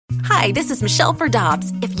Hi, this is Michelle for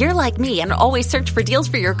Dobbs. If you're like me and always search for deals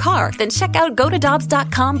for your car, then check out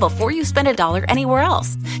gotodobbs.com before you spend $1 anywhere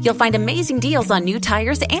else. You'll find amazing deals on new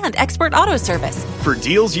tires and expert auto service. For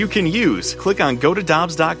deals you can use, click on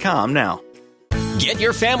gotodobbs.com now. Get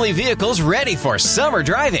your family vehicles ready for summer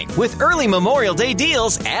driving with early Memorial Day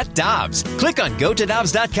deals at Dobbs. Click on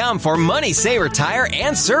gotodobbs.com for money saver tire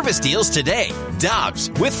and service deals today. Dobbs,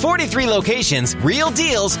 with 43 locations, real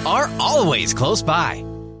deals are always close by.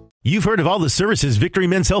 You've heard of all the services Victory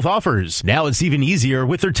Men's Health offers. Now it's even easier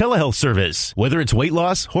with their telehealth service. Whether it's weight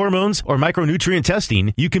loss, hormones, or micronutrient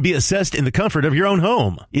testing, you can be assessed in the comfort of your own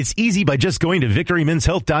home. It's easy by just going to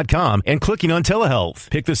victorymenshealth.com and clicking on telehealth.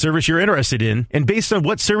 Pick the service you're interested in, and based on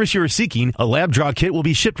what service you are seeking, a lab draw kit will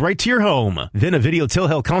be shipped right to your home. Then a video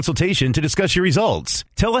telehealth consultation to discuss your results.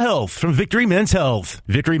 Telehealth from Victory Men's Health.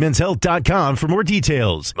 victorymenshealth.com for more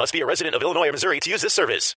details. Must be a resident of Illinois or Missouri to use this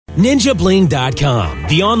service. NinjaBling.com,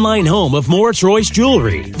 the online home of Moritz Royce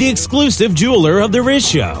Jewelry, the exclusive jeweler of the Riz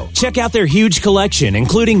Show. Check out their huge collection,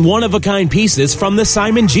 including one-of-a-kind pieces from the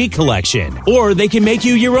Simon G collection. Or they can make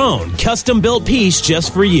you your own custom-built piece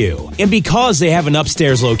just for you. And because they have an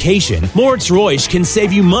upstairs location, Moritz Royce can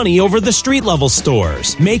save you money over the street-level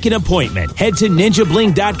stores. Make an appointment. Head to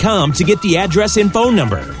NinjaBling.com to get the address and phone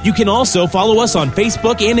number. You can also follow us on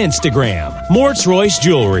Facebook and Instagram. Moritz Royce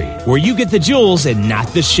Jewelry, where you get the jewels and not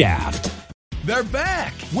the shaft. They're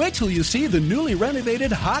back! Wait till you see the newly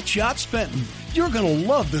renovated Hot Shots Fenton. You're going to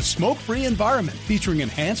love the smoke-free environment featuring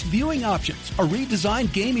enhanced viewing options, a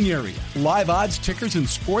redesigned gaming area, live odds tickers and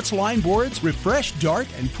sports line boards, refreshed dart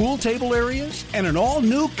and pool table areas, and an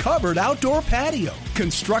all-new covered outdoor patio.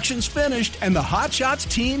 Construction's finished, and the Hot Shots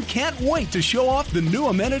team can't wait to show off the new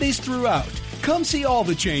amenities throughout. Come see all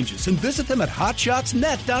the changes and visit them at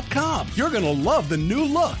hotshotsnet.com. You're going to love the new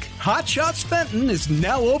look. Hot Shots Fenton is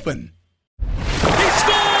now open. He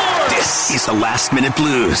scores! This is the Last Minute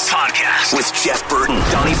Blues podcast with Jeff Burton,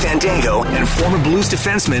 Donny Fandango, and former Blues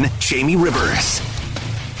defenseman Jamie Rivers.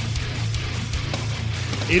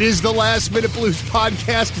 It is the Last Minute Blues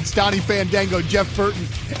podcast. It's Donny Fandango, Jeff Burton,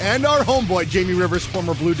 and our homeboy Jamie Rivers,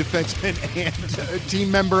 former Blue defenseman and a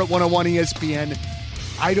team member at 101 ESPN.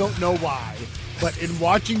 I don't know why, but in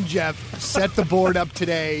watching Jeff set the board up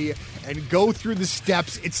today and go through the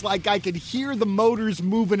steps, it's like I could hear the motors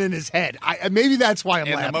moving in his head. Maybe that's why I'm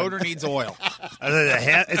laughing. And the motor needs oil.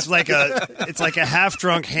 It's like a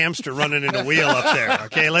half-drunk hamster running in a wheel up there.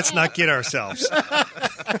 Okay, let's not kid ourselves.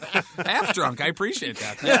 Half-drunk, I appreciate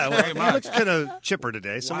that. Yeah, very much. He looks kind of chipper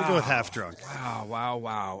today, so we'll go with half-drunk.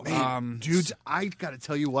 Wow. Man, dudes, I got to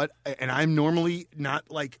tell you what, and I'm normally not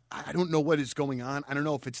like, I don't know what is going on. I don't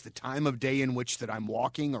know if it's the time of day in which that I'm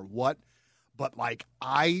walking or what. But, like,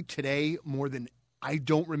 today, more than I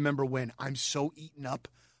don't remember when, I'm so eaten up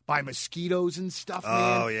by mosquitoes and stuff,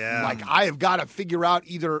 man. Oh, yeah. Like, I have got to figure out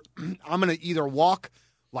I'm going to either walk,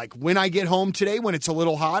 like, when I get home today when it's a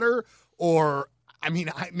little hotter, or,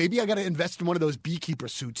 maybe I got to invest in one of those beekeeper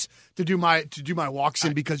suits to do my walks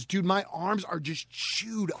in because, dude, my arms are just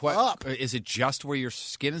chewed up. Is it just where your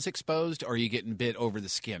skin is exposed, or are you getting bit over the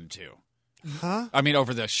skin, too? Huh?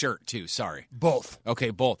 Over the shirt, too. Sorry. Both. Okay,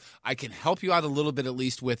 both. I can help you out a little bit, at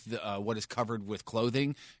least, with what is covered with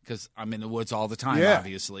clothing, because I'm in the woods all the time,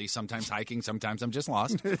 obviously. Sometimes hiking, sometimes I'm just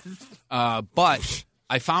lost. But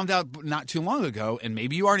I found out not too long ago, and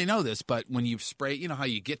maybe you already know this, but when you spray, you know how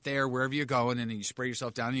you get there, wherever you're going, and then you spray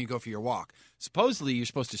yourself down and you go for your walk. Supposedly, you're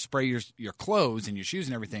supposed to spray your clothes and your shoes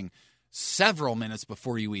and everything several minutes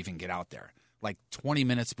before you even get out there, like 20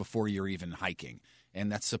 minutes before you're even hiking. And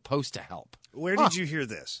that's supposed to help. Where did you hear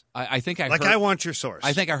this? I think I heard, I want your source.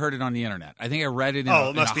 I think I heard it on the internet. I think I read it in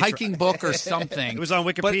a hiking book or something. It was on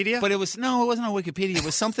Wikipedia? But it wasn't on Wikipedia. It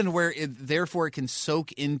was something where therefore it can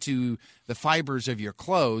soak into the fibers of your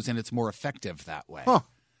clothes, and it's more effective that way. Huh.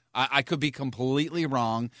 I could be completely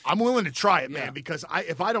wrong. I'm willing to try it, man, because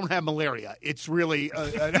if I don't have malaria, it's really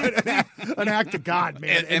an act of God,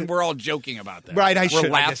 man. And we're all joking about that. Right, we're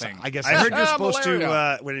laughing. I guess I heard you're supposed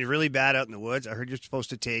to, when you're really bad out in the woods, I heard you're supposed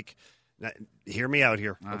to take, hear me out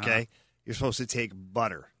here, okay? You're supposed to take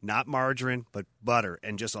butter, not margarine, but butter,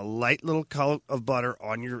 and just a light little coat of butter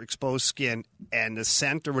on your exposed skin, and the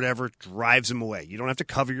scent or whatever drives them away. You don't have to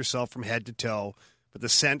cover yourself from head to toe. But the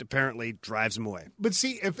scent apparently drives them away. But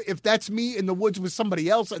see, if that's me in the woods with somebody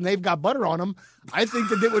else and they've got butter on them, I think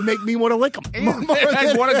that it would make me want to lick them.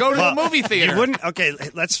 I'd want to go to the movie theater. You wouldn't? Okay,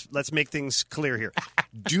 let's make things clear here.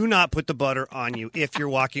 Do not put the butter on you if you're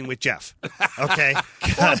walking with Jeff. Okay?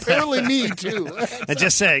 Well, apparently me, too. I'm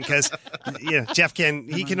just saying, because Jeff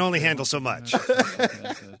can only handle so much.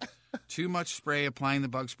 Too much spray, applying the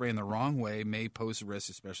bug spray in the wrong way may pose a risk,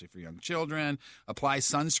 especially for young children. Apply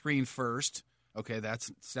sunscreen first. Okay,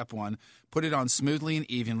 that's step one. Put it on smoothly and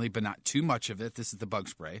evenly, but not too much of it. This is the bug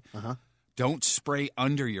spray. Don't spray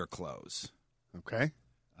under your clothes. Okay.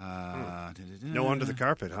 No under the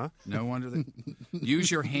carpet, huh? No under the...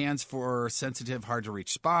 Use your hands for sensitive,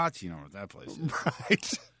 hard-to-reach spots. You know what that place is.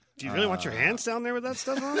 Right. Do you really want your hands down there with that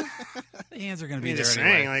stuff on? The hands are going to be I'm there just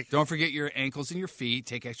anyway. saying, like- Don't forget your ankles and your feet.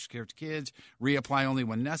 Take extra care of the kids. Reapply only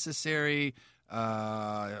when necessary.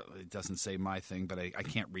 It doesn't say my thing, but I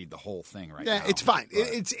can't read the whole thing right now. Yeah, it's fine.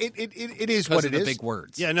 It is what it is. Big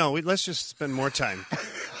words. Yeah, no, let's just spend more time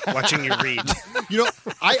watching you read. You know,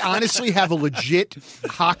 I honestly have a legit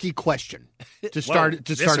hockey question to start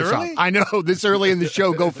us off. I know, this early in the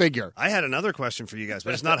show, go figure. I had another question for you guys,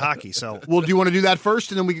 but it's not hockey, so... Well, do you want to do that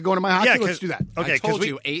first, and then we can go into my hockey? Yeah, let's do that. Okay, I told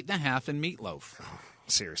you 8.5 and meatloaf.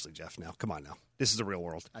 Seriously, Jeff, now. Come on now. This is the real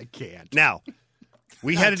world. I can't. Now,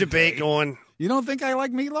 we had a debate going... You don't think I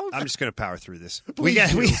like meatloaf? I'm just going to power through this. We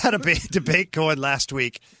had a debate going last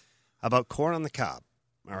week about corn on the cob,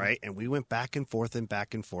 all right? And we went back and forth and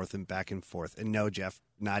back and forth and back and forth. And no, Jeff,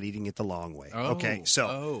 not eating it the long way. Okay,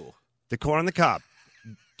 so the corn on the cob.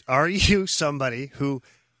 Are you somebody who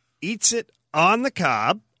eats it on the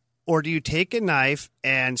cob, or do you take a knife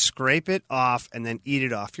and scrape it off and then eat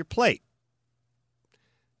it off your plate?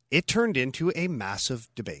 It turned into a massive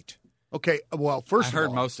debate. Okay, well, first of all... I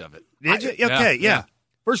heard most of it. Did you? Okay, yeah.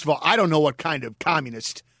 First of all, I don't know what kind of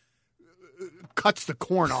communist cuts the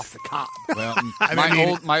corn off the cob. Well,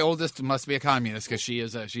 my oldest must be a communist because she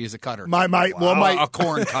is a cutter. A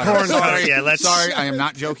corn cutter. Sorry, sorry, I am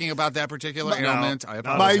not joking about that particular ailment. I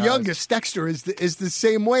apologize. My youngest Dexter is the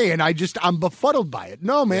same way, and I'm befuddled by it.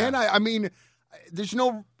 No, man, I mean, there's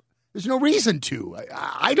no reason to.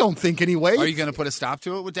 I don't think anyway. Are you going to put a stop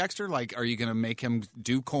to it with Dexter? Like, are you going to make him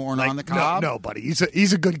do corn on the cob? No, buddy.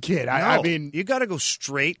 He's a good kid. No, I mean, you got to go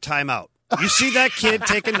straight timeout. You see that kid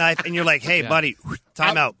take a knife, and you're like, "Hey, buddy,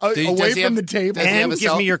 time out." Away from the table. And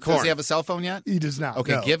give me your corn. Does he have a cell phone yet? He does not.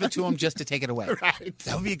 Okay, no. give it to him just to take it away. Right.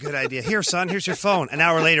 That would be a good idea. Here, son, here's your phone. An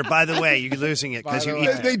hour later, by the way, you're losing it because you eat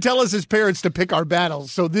it. They tell us as parents to pick our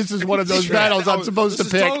battles, so this is one of those battles I'm supposed to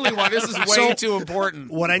pick. Totally one. This is way too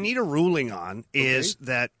important. What I need a ruling on is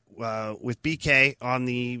that with BK on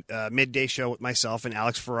the midday show with myself and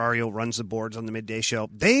Alex Ferrario runs the boards on the midday show,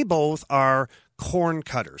 they both are corn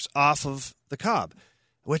cutters off of the cob,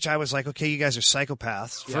 which I was like, okay, you guys are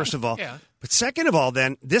psychopaths, first of all. Yeah. But second of all,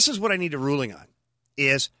 then, this is what I need a ruling on,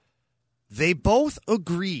 is they both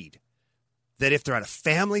agreed that if they're at a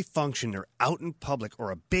family function or out in public or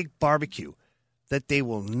a big barbecue, that they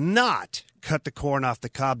will not cut the corn off the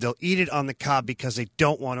cob. They'll eat it on the cob because they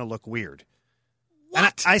don't want to look weird. What?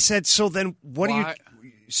 And I said, so then what do you...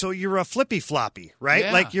 So you're a flippy floppy, right?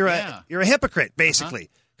 Yeah, like you're a hypocrite, basically.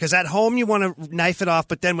 Because at home you want to knife it off,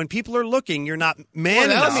 but then when people are looking, you're not man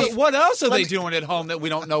enough. What else are they doing at home that we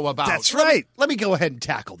don't know about? That's right. Let me go ahead and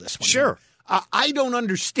tackle this one. Sure. I don't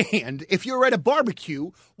understand, if you're at a barbecue,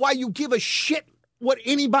 why you give a shit what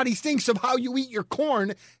anybody thinks of how you eat your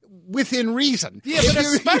corn within reason. Yeah, but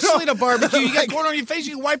especially at a barbecue, you got corn on your face,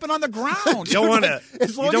 you wipe it on the ground. You don't want to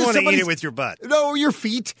eat it with your butt. No, your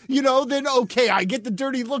feet, then okay, I get the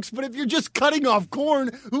dirty looks, but if you're just cutting off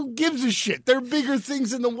corn, who gives a shit? There are bigger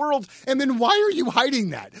things in the world, and then why are you hiding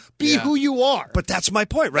that? Be who you are. But that's my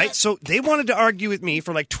point, right? So they wanted to argue with me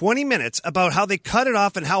for like 20 minutes about how they cut it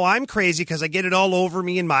off and how I'm crazy because I get it all over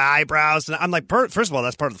me and my eyebrows, and I'm like, first of all,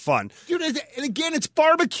 that's part of the fun. Dude, and again, it's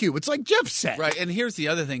barbecue. It's like Jeff said. Right, and here's the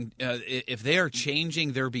other thing. If they are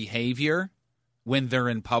changing their behavior when they're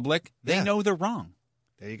in public, they know they're wrong.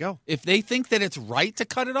 There you go. If they think that it's right to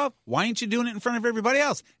cut it off, why aren't you doing it in front of everybody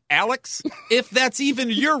else? Alex, if that's even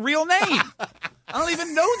your real name. I don't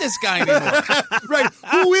even know this guy anymore. Right.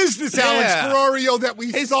 Who is this Alex Ferrario that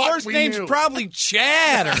we His thought first we name's knew? probably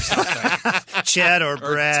Chad or something. Chad or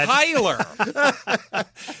Brad. Tyler.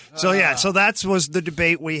 So that was the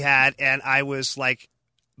debate we had, and I was like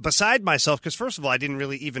beside myself because, first of all, I didn't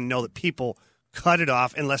really even know that people cut it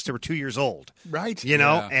off unless they were 2 years old. Right.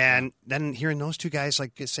 And then hearing those two guys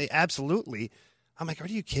say absolutely, I'm like, are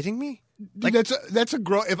you kidding me? Dude, that's a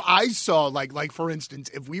if I saw like for instance,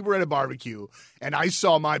 if we were at a barbecue and I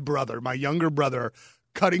saw my younger brother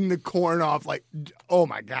cutting the corn off. Like, oh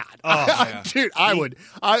my God. Oh, yeah. Dude, I would.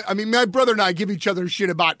 I mean, my brother and I give each other shit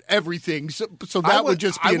about everything. So that would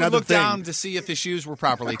just be I another would look thing. down to see if his shoes were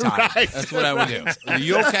properly tied. Right. That's what I would do. Are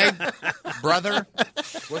you okay, brother?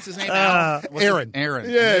 What's his name? Aaron. Aaron.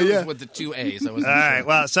 Yeah. With the 2 A's. All right.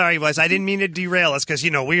 Well, sorry, boys. I didn't mean to derail us because,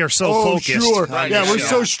 we are so focused. Sure. Right. Yeah, we're Yeah.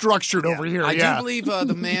 so structured over here. I do believe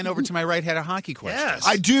the man over to my right had a hockey question. Yes.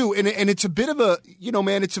 I do, and it's a bit of a,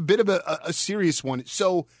 man, it's a bit of a serious one.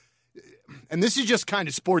 So, and this is just kind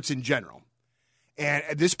of sports in general. And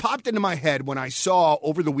this popped into my head when I saw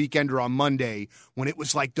over the weekend or on Monday when it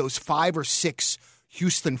was like those 5 or 6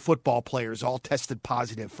 Houston football players all tested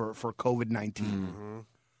positive for COVID-19. Mm-hmm.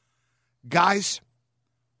 Guys,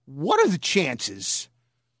 what are the chances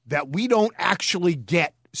that we don't actually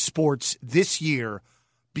get sports this year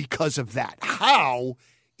because of that? How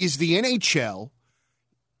is the NHL,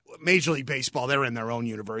 Major League Baseball, they're in their own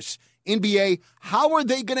universe, NBA, how are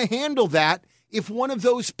they going to handle that if one of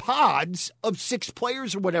those pods of 6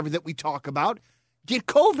 players or whatever that we talk about get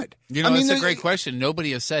COVID? That's a great question.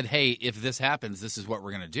 Nobody has said, hey, if this happens, this is what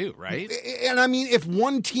we're going to do, right? And I mean, if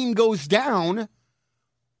one team goes down,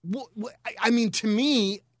 I mean, to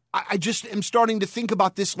me, I just am starting to think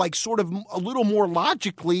about this like sort of a little more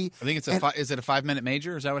logically. I think it's is it a 5-minute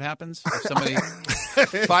major? Is that what happens? If somebody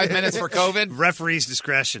 5 minutes for COVID? Referee's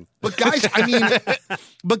discretion. But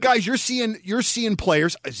guys, you're seeing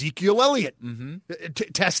players. Ezekiel Elliott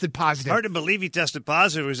tested positive. Hard to believe he tested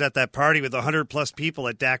positive. He was at that party with 100+ people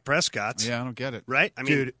at Dak Prescott's. Yeah, I don't get it. Right? I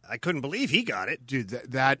mean, dude, I couldn't believe he got it. Dude,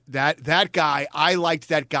 that guy, I liked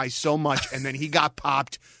that guy so much, and then he got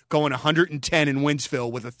popped going 110 in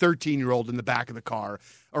Winsville with a 13-year-old in the back of the car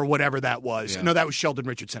or whatever that was. Yeah. No, that was Sheldon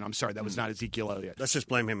Richardson. I'm sorry, that was not Ezekiel Elliott. Let's just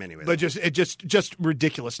blame him anyway. But just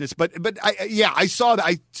ridiculousness. But I saw that.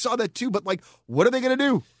 I saw that too. But like, what are they going to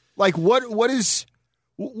do? Like, what is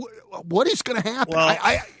going to happen?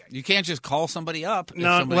 Well, you can't just call somebody up.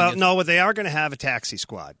 No, they are going to have a taxi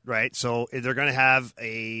squad, right? So they're going to have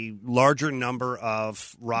a larger number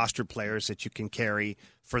of roster players that you can carry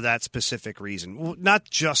for that specific reason. Well, not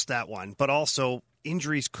just that one, but also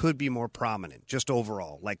injuries could be more prominent, just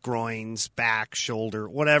overall, like groins, back, shoulder,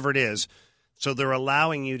 whatever it is. So they're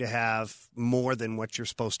allowing you to have more than what you're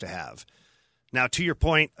supposed to have. Now, to your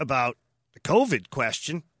point about the COVID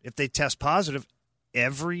question, if they test positive,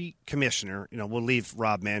 every commissioner, we'll leave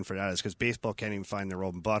Rob Manfred out of this because baseball can't even find their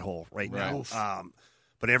own butthole right now.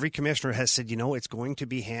 But every commissioner has said, it's going to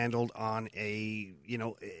be handled on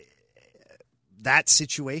that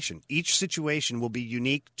situation. Each situation will be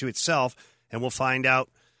unique to itself, and we'll find out,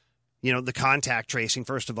 the contact tracing.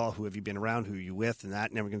 First of all, who have you been around, who are you with, and that,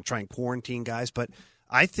 and then we're going to try and quarantine guys. But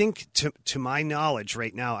I think, to my knowledge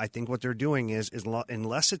right now, I think what they're doing is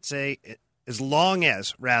unless it's as long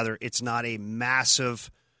as it's not a massive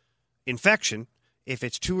infection, if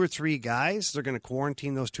it's 2 or 3 guys, they're going to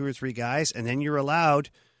quarantine those 2 or 3 guys, and then you're allowed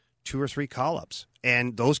 2 or 3 call-ups.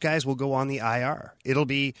 And those guys will go on the IR. It'll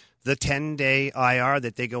be the 10-day IR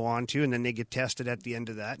that they go on to, and then they get tested at the end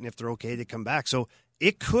of that, and if they're okay, they come back. So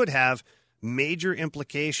it could have major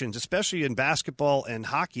implications, especially in basketball and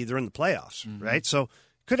hockey. They're in the playoffs, right? So it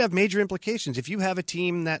could have major implications. If you have a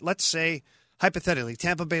team that, let's say, hypothetically,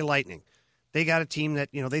 Tampa Bay Lightning, they got a team that,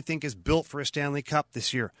 they think is built for a Stanley Cup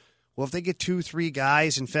this year. Well, if they get 2-3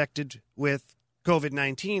 guys infected with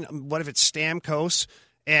COVID-19, what if it's Stamkos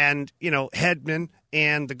and, Hedman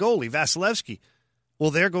and the goalie, Vasilevsky?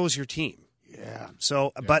 Well, there goes your team. Yeah.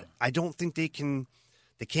 So, but I don't think they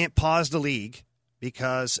can't pause the league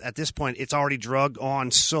because at this point it's already drug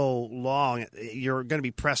on so long. You're going to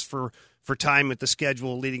be pressed for time with the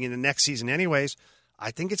schedule leading into next season anyways.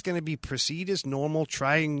 I think it's going to be proceed as normal,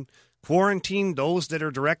 try and quarantine those that are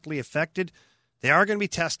directly affected. They are going to be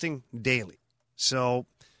testing daily. So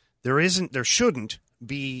there shouldn't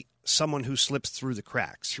be someone who slips through the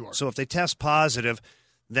cracks. Sure. So if they test positive,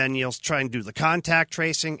 then you'll try and do the contact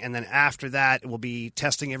tracing, and then after that, it will be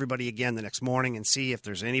testing everybody again the next morning and see if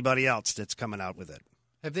there's anybody else that's coming out with it.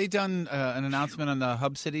 Have they done an announcement on the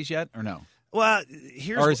hub cities yet, or no? Well,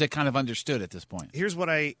 or is it kind of understood at this point? Here's what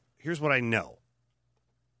I know.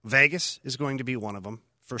 Vegas is going to be one of them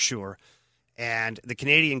for sure. And the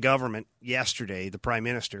Canadian government yesterday, the Prime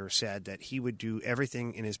Minister said that he would do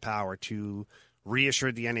everything in his power to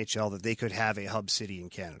reassured the NHL that they could have a hub city in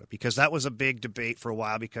Canada, because that was a big debate for a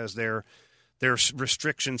while because their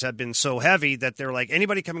restrictions have been so heavy that they're like,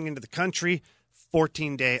 anybody coming into the country,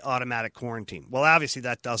 14-day automatic quarantine. Well, obviously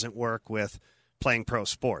that doesn't work with playing pro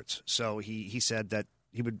sports. So he said that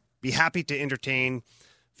he would be happy to entertain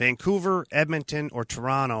Vancouver, Edmonton, or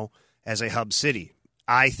Toronto as a hub city.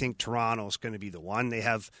 I think Toronto is going to be the one. They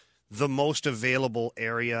have the most available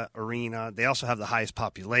arena. They also have the highest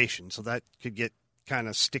population, so that could get kind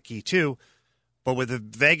of sticky too. But with the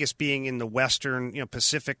Vegas being in the Western,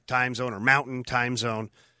 Pacific time zone or Mountain time zone,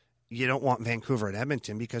 you don't want Vancouver and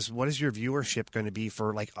Edmonton because what is your viewership going to be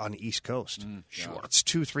for on the East Coast? Sure. It's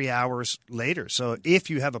 2-3 hours later. So if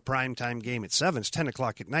you have a primetime game at 7, it's 10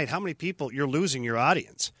 o'clock at night, how many people, you're losing your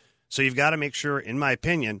audience. So you've got to make sure, in my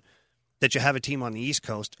opinion, that you have a team on the East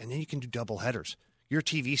Coast, and then you can do double headers. Your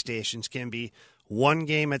TV stations can be one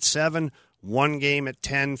game at 7, one game at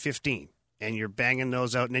 10:15, and you're banging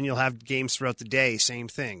those out, and then you'll have games throughout the day, same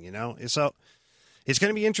thing, So it's going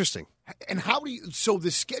to be interesting. And so the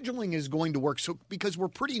scheduling is going to work. So because we're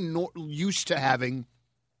pretty used to having,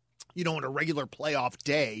 on a regular playoff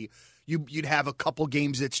day, you'd have a couple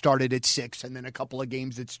games that started at 6 and then a couple of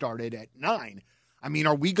games that started at 9. I mean,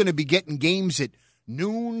 are we going to be getting games at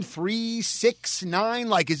noon, 3, 6,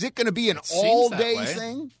 9? Is it going to be an all-day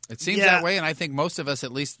thing? It seems that way, and I think most of us,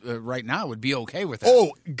 at least right now, would be okay with that.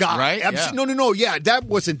 Oh, God. Right? No. Yeah, that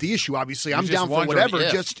wasn't the issue, obviously. I'm down for whatever.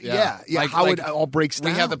 How it all breaks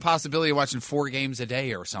down. We have the possibility of watching 4 games a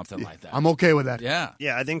day or something like that. I'm okay with that. Yeah.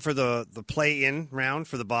 Yeah, I think for the play-in round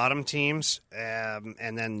for the bottom teams and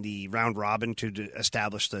then the round-robin to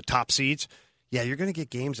establish the top seeds, you're going to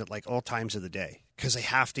get games at all times of the day because they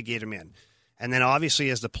have to get them in. And then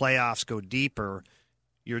obviously as the playoffs go deeper,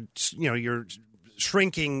 you're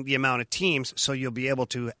shrinking the amount of teams, so you'll be able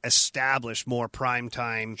to establish more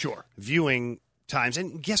primetime viewing times.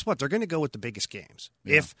 And guess what? They're going to go with the biggest games.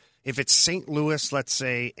 Yeah. If it's St. Louis, let's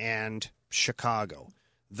say, and Chicago,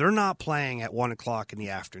 they're not playing at 1 o'clock in the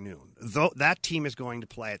afternoon. Though that team is going to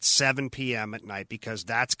play at 7 p.m. at night because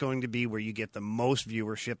that's going to be where you get the most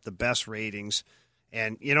viewership, the best ratings.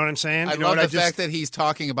 And you know what I'm saying? I love the fact that he's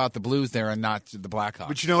talking about the Blues there and not the Blackhawks.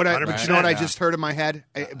 But you know what I just heard in my head?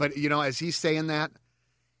 But, as he's saying that,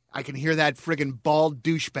 I can hear that friggin' bald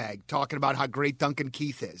douchebag talking about how great Duncan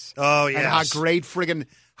Keith is. Oh, yeah. And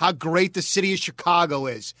how great the city of Chicago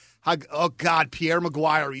is. Pierre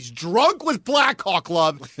Maguire, he's drunk with Blackhawk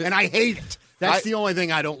love, and I hate it. That's the only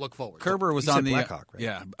thing I don't look forward to. Kerber was on the Blackhawk, right?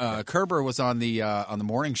 Yeah, Kerber was on the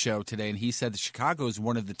morning show today, and he said that Chicago is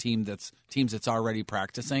one of the teams that's already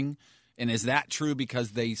practicing. And is that true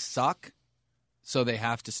because they suck, so they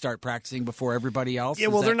have to start practicing before everybody else? Yeah,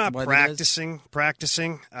 well, they're not practicing.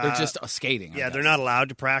 They're just skating. Yeah, they're not allowed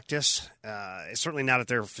to practice. Certainly not at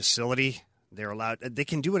their facility. They're allowed. They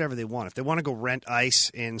can do whatever they want. If they want to go rent ice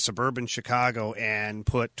in suburban Chicago and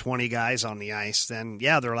put 20 guys on the ice, then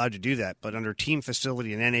they're allowed to do that. But under team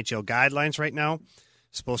facility and NHL guidelines right now,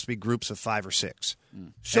 it's supposed to be groups of 5 or 6.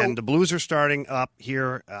 And the Blues are starting up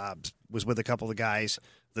here. Was with a couple of guys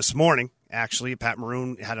this morning. Actually, Pat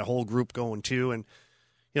Maroon had a whole group going too, and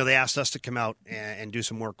they asked us to come out and do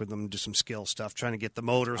some work with them, do some skill stuff, trying to get the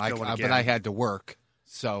motors going again. But I had to work.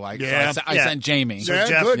 So I sent Jamie. So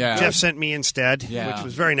Jeff sent me instead, which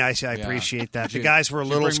was very nice. I appreciate that. The guys were a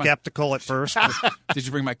little skeptical at first. Did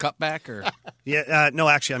you bring my cup back? Or no,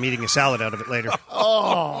 actually, I'm eating a salad out of it later.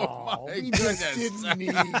 We just didn't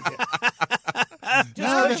need it. Just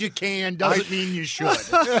because you can doesn't mean you should.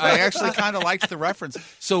 I actually kind of liked the reference.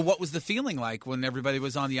 So what was the feeling like when everybody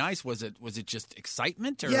was on the ice? Was it just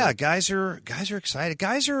excitement? Or? Yeah, guys are excited.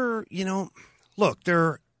 Guys are, look,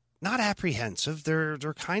 they're not apprehensive. They're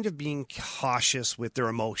kind of being cautious with their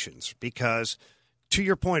emotions because, to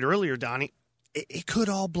your point earlier, Donnie, it could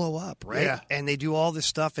all blow up, right? Yeah. And they do all this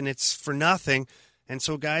stuff, and it's for nothing. And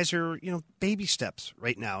so guys are, baby steps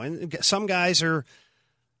right now. And some guys are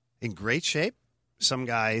in great shape. Some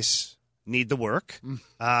guys need the work,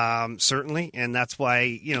 certainly, and that's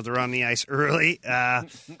why they're on the ice early. I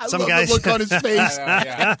love the look on his face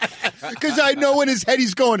because I know in his head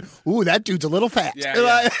he's going, "Ooh, that dude's a little fat."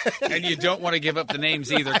 Yeah. And you don't want to give up the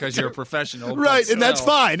names either because you're a professional, right? And that's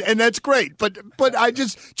fine, and that's great. But I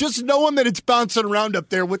just knowing that it's bouncing around up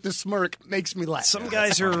there with the smirk makes me laugh. Some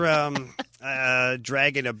guys are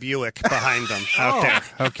dragging a Buick behind them out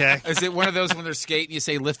there. Okay, is it one of those when they're skating, you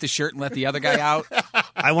say lift the shirt and let the other guy out?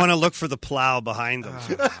 I want to look for the plow behind them.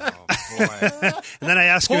 Oh, boy. And then I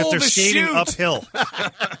ask them if they're skating uphill.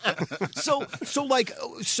 So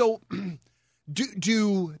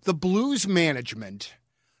do the Blues management,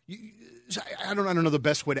 I don't know the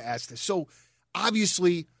best way to ask this. So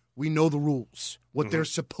obviously we know the rules, what they're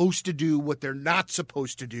supposed to do, what they're not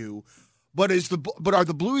supposed to do. But are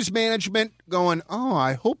the Blues management going,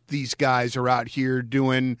 I hope these guys are out here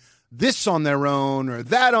doing this on their own or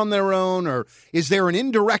that on their own? Or is there an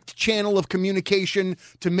indirect channel of communication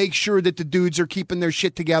to make sure that the dudes are keeping their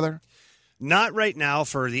shit together? Not right now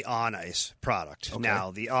for the on-ice product. Okay. Now,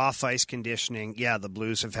 the off-ice conditioning, the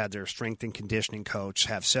Blues have had their strength and conditioning coach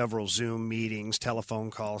have several Zoom meetings, telephone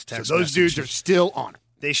calls, text So those messages. dudes are still on it.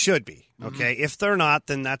 They should be, okay? If they're not,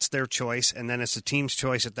 then that's their choice, and then it's the team's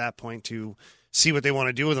choice at that point to see what they want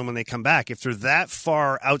to do with them when they come back. If they're that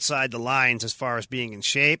far outside the lines as far as being in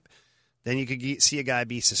shape, then you could see a guy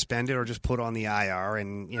be suspended or just put on the IR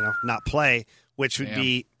and, not play, which would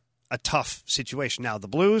be a tough situation. Now, the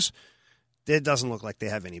Blues, it doesn't look like they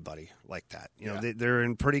have anybody like that. They're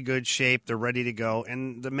in pretty good shape. They're ready to go.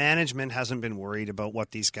 And the management hasn't been worried about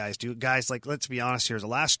what these guys do. Guys, let's be honest here, the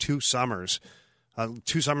last 2 summers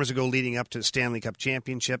ago leading up to the Stanley Cup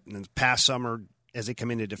Championship and then the past summer as they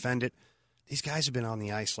come in to defend it, these guys have been on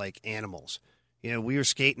the ice like animals. We were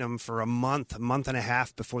skating them for a month and a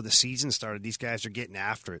half before the season started. These guys are getting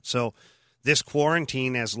after it. So this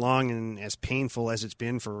quarantine, as long and as painful as it's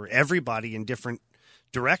been for everybody in different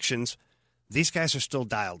directions, these guys are still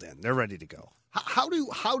dialed in. They're ready to go. How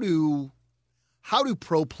do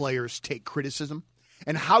pro players take criticism?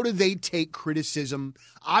 And how do they take criticism?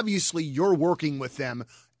 Obviously, you're working with them,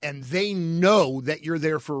 and they know that you're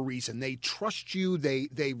there for a reason. They trust you.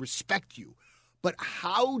 They respect you. But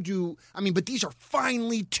but these are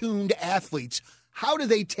finely tuned athletes. How do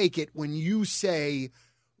they take it when you say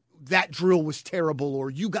that drill was terrible, or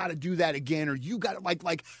you got to do that again, or you got to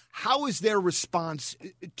like how is their response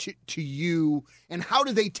to you, and how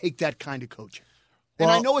do they take that kind of coaching? Well,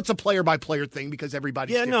 and I know it's a player-by-player thing because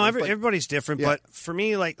everybody's different. Everybody's different. Yeah. But for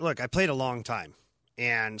me, look, I played a long time,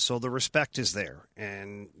 and so the respect is there.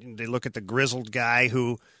 And they look at the grizzled guy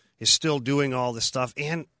who is still doing all this stuff.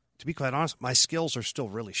 And to be quite honest, my skills are still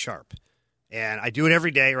really sharp. And I do it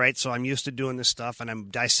every day, right? So I'm used to doing this stuff, and I'm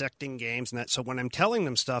dissecting games and that. So when I'm telling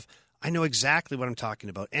them stuff, I know exactly what I'm talking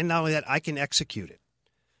about. And not only that, I can execute it.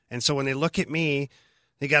 And so when they look at me,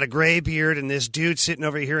 they got a gray beard and this dude sitting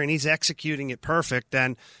over here and he's executing it perfect,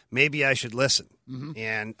 then maybe I should listen. Mm-hmm.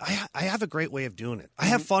 And I have a great way of doing it. I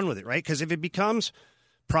have fun with it, right? Because if it becomes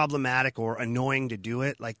problematic or annoying to do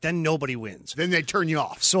it, then nobody wins. Then they turn you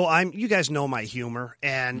off. So you guys know my humor,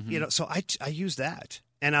 and so I use that.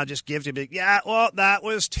 And I'll just give to big, that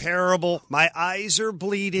was terrible. My eyes are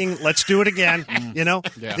bleeding. Let's do it again.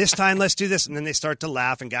 This time let's do this. And then they start to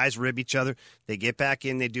laugh and guys rib each other. They get back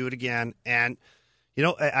in, they do it again. And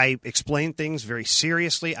I explain things very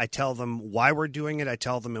seriously. I tell them why we're doing it. I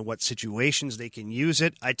tell them in what situations they can use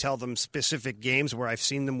it. I tell them specific games where I've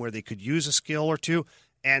seen them where they could use a skill or two.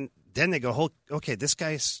 And then they go, okay, this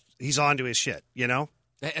he's on to his shit, And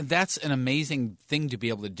that's an amazing thing to be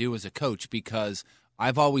able to do as a coach, because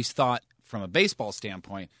I've always thought from a baseball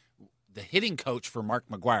standpoint, the hitting coach for Mark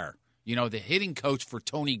McGuire, the hitting coach for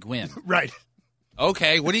Tony Gwynn. Right.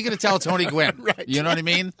 Okay, what are you going to tell Tony Gwynn? Right. You know what I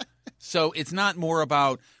mean? So it's not more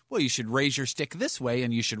about, you should raise your stick this way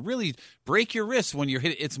and you should really break your wrist when you're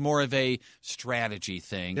hit. It's more of a strategy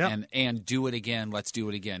thing. Yep. And do it again. Let's do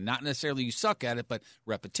it again. Not necessarily you suck at it, but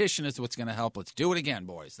repetition is what's going to help. Let's do it again,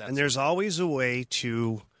 boys. And there's always a way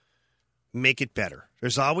to make it better.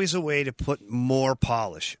 There's always a way to put more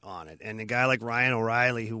polish on it. And a guy like Ryan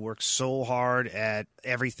O'Reilly, who works so hard at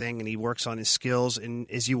everything and he works on his skills, and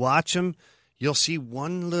as you watch him, you'll see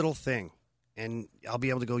one little thing. And I'll be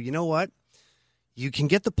able to go, you know what? You can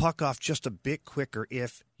get the puck off just a bit quicker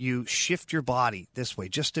if you shift your body this way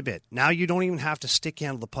just a bit. Now you don't even have to stick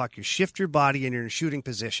handle the puck. You shift your body and you're in shooting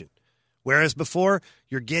position. Whereas before,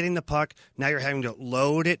 you're getting the puck, now you're having to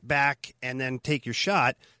load it back and then take your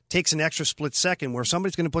shot. Takes an extra split second where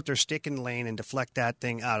somebody's going to put their stick in the lane and deflect that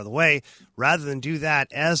thing out of the way. Rather than do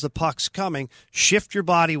that as the puck's coming, shift your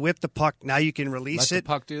body with the puck. Now you can release it. Let the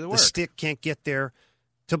puck do the work. The stick can't get there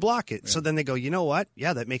to block it. Yeah. So then they go, you know what?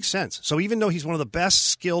 Yeah, that makes sense. So even though he's one of the best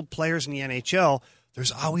skilled players in the NHL,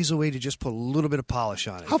 there's always a way to just put a little bit of polish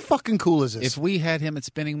on it. How fucking cool is this? If we had him at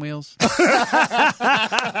Spinning Wheels, you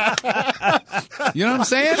know what I'm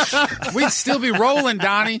saying? We'd still be rolling,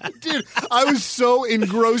 Donnie. Dude, I was so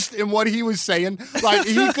engrossed in what he was saying. Like,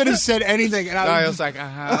 he could have said anything. And I was like,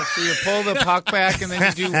 so you pull the puck back and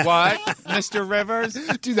then you do what, Mr. Rivers?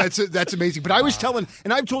 Dude, that's amazing. But I was telling,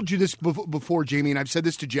 and I've told you this before, Jamie, and I've said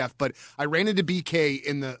this to Jeff, but I ran into BK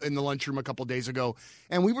in the lunchroom a couple days ago,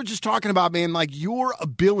 and we were just talking about, man, like your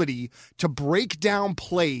ability to break down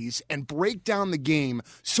plays and break down the game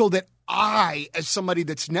so that I, as somebody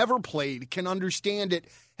that's never played, can understand it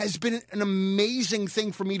has been an amazing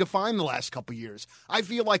thing for me to find the last couple years. I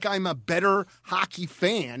feel like I'm a better hockey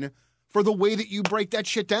fan for the way that you break that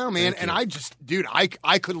shit down, man. And I just, dude, I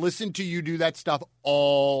could listen to you do that stuff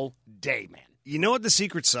all day, man. You know what the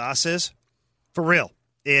secret sauce is? For real,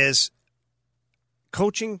 is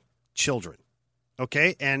coaching children.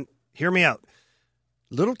 Okay? And hear me out.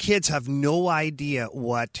 Little kids have no idea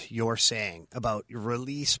what you're saying about your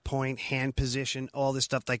release point, hand position, all this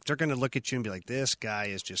stuff. Like, they're going to look at you and be like, this guy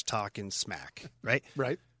is just talking smack, right?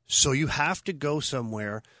 Right. So you have to go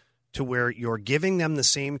somewhere to where you're giving them the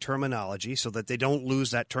same terminology so that they don't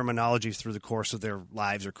lose that terminology through the course of their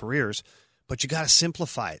lives or careers. But you got to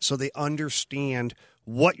simplify it so they understand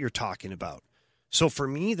what you're talking about. So for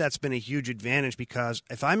me, that's been a huge advantage, because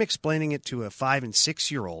if I'm explaining it to a 5 and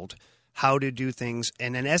 6 year old how to do things,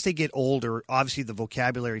 and then as they get older, obviously the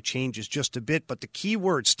vocabulary changes just a bit, but the key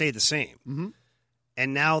words stay the same. Mm-hmm.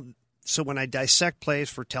 And now, so when I dissect plays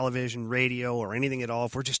for television, radio, or anything at all,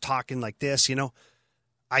 if we're just talking like this,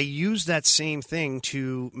 I use that same thing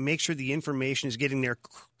to make sure the information is getting there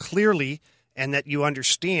clearly and that you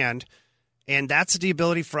understand. And that's the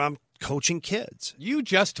ability from coaching kids. You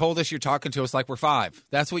just told us you're talking to us like we're 5.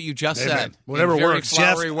 That's what you just said. Whatever works.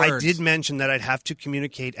 Jeff, words. I did mention that I'd have to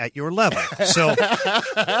communicate at your level. So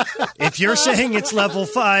if you're saying it's level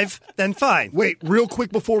 5, then fine. Wait, real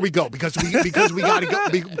quick before we go, because we got to go.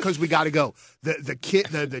 Because we got to go.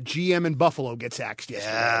 The GM in Buffalo gets axed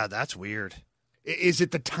yesterday. Yeah, that's weird. Is it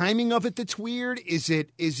the timing of it that's weird? Is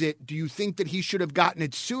it? Do you think that he should have gotten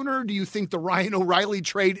it sooner? Do you think the Ryan O'Reilly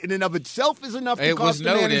trade in and of itself is enough to cost the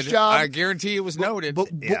man his job? I guarantee it was noted. But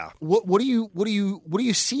what do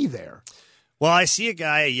you see there? Well, I see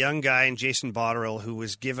a young guy in Jason Botterill, who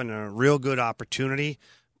was given a real good opportunity,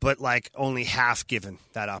 but only half given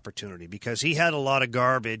that opportunity, because he had a lot of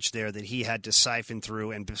garbage there that he had to siphon through,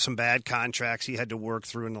 and some bad contracts he had to work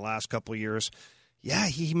through in the last couple of years. Yeah,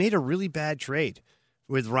 he made a really bad trade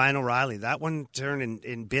with Ryan O'Reilly. That one turned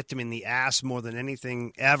and bit him in the ass more than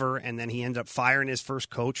anything ever, and then he ended up firing his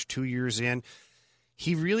first coach 2 years in.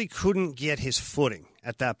 He really couldn't get his footing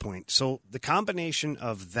at that point. So the combination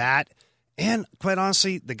of that and, quite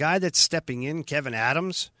honestly, the guy that's stepping in, Kevin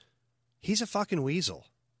Adams, he's a fucking weasel.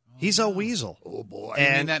 He's a weasel. Oh, boy. You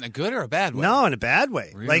mean that in a good or a bad way? No, in a bad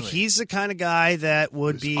way. Really? He's the kind of guy that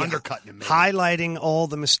would be undercutting him, maybe. Highlighting all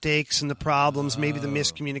the mistakes and the problems, maybe the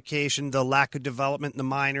miscommunication, the lack of development in the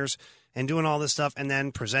minors, and doing all this stuff, and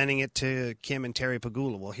then presenting it to Kim and Terry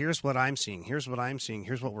Pagula. Well, here's what I'm seeing. Here's what I'm seeing.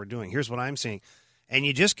 Here's what we're doing. Here's what I'm seeing. And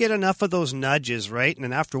you just get enough of those nudges, right? And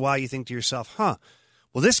then after a while you think to yourself, well,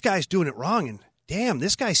 this guy's doing it wrong, and damn,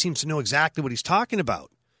 this guy seems to know exactly what he's talking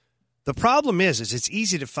about. The problem is it's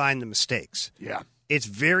easy to find the mistakes. Yeah. It's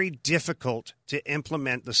very difficult to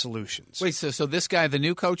implement the solutions. Wait, so this guy, the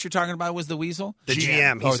new coach you're talking about, was the weasel? The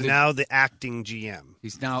GM. He's now the acting GM.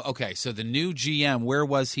 He's now, okay, so the new GM, where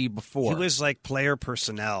was he before? He was player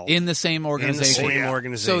personnel. In the same organization.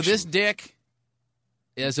 Organization. So this dick,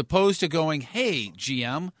 as opposed to going, hey,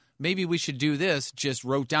 GM, maybe we should do this, just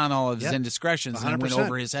wrote down all of his indiscretions 100%. And then went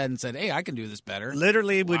over his head and said, hey, I can do this better.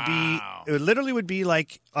 It would be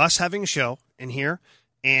like us having a show in here,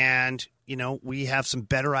 and we have some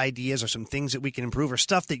better ideas or some things that we can improve or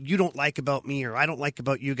stuff that you don't like about me or I don't like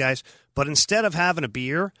about you guys. But instead of having a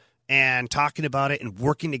beer and talking about it and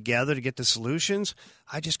working together to get the solutions,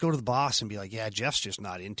 I just go to the boss and be like, yeah, Jeff's just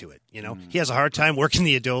not into it. He has a hard time working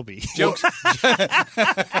the Adobe. Jokes.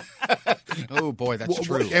 Oh, boy, that's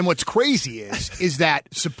true. And what's crazy is that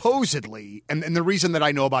supposedly, and the reason that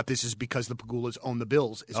I know about this is because the Pagulas own the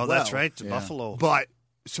Bills as well. Oh, that's right, Buffalo. But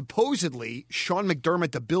supposedly, Sean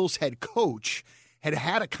McDermott, the Bills head coach,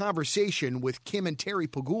 had a conversation with Kim and Terry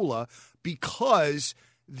Pagula because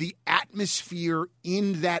the atmosphere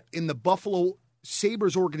in the Buffalo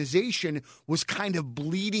Sabres organization was kind of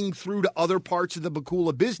bleeding through to other parts of the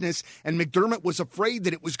Pagula business, and McDermott was afraid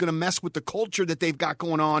that it was going to mess with the culture that they've got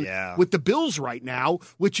going on with the Bills right now,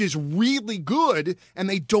 which is really good, and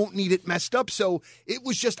they don't need it messed up. So it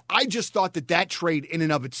was I just thought that trade in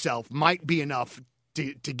and of itself might be enough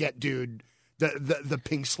to get dude the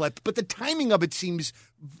pink slip, but the timing of it seems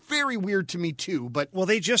very weird to me too. But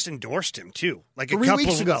they just endorsed him too, 3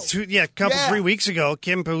 weeks ago. 3 weeks ago,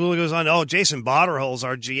 Kim Pagula goes on, Jason Botterill's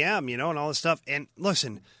our GM, and all this stuff. And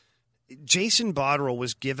listen, Jason Botterill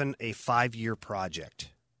was given a 5-year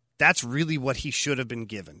project. That's really what he should have been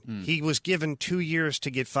given. He was given 2 years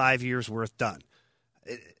to get 5 years worth done.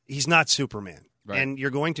 He's not Superman, and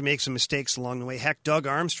you're going to make some mistakes along the way. Heck, Doug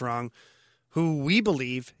Armstrong, who we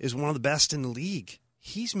believe is one of the best in the league,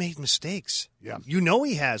 he's made mistakes. Yeah. He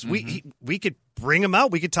has. Mm-hmm. We could bring him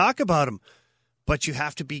out. We could talk about him. But you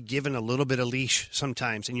have to be given a little bit of leash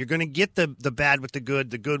sometimes. And you're going to get the bad with the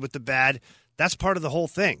good with the bad. That's part of the whole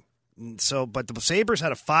thing. But the Sabres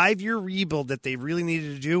had a 5-year rebuild that they really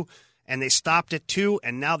needed to do, and they stopped at 2,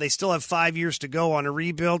 and now they still have 5 years to go on a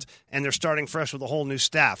rebuild, and they're starting fresh with a whole new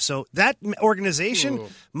staff. So that organization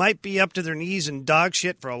might be up to their knees in dog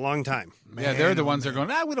shit for a long time. Yeah, they're the ones that are going,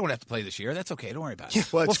 we don't have to play this year. That's okay. Don't worry about it. Yeah,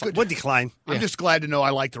 well, it's good. We'll decline. I'm just glad to know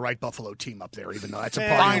I like the right Buffalo team up there, even though that's a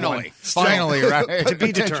part Finally, right? To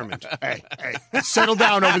be determined. Hey, settle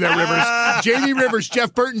down over there, Rivers. Jamie Rivers,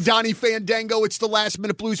 Jeff Burton, Donny Fandango. It's the Last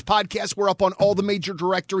Minute Blues podcast. We're up on all the major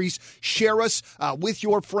directories. Share us with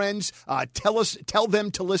your friends. Tell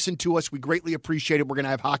them to listen to us. We greatly appreciate it. We're going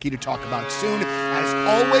to have hockey to talk about soon. As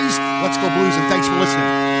always, let's go Blues, and thanks for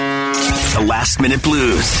listening. The Last Minute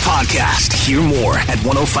Blues podcast. Hear more at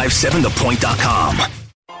 1057thepoint.com.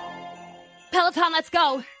 Peloton, let's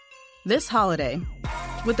go. This holiday,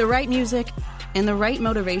 with the right music and the right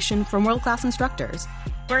motivation from world-class instructors,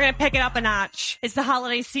 we're going to pick it up a notch. It's the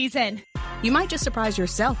holiday season. You might just surprise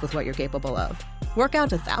yourself with what you're capable of. Work out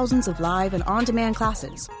to thousands of live and on-demand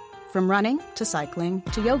classes, from running to cycling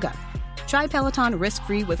to yoga. Try Peloton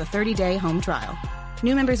risk-free with a 30-day home trial.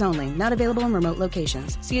 New members only, not available in remote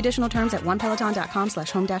locations. See additional terms at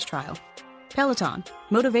onepeloton.com/home-trial. Peloton,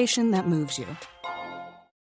 motivation that moves you.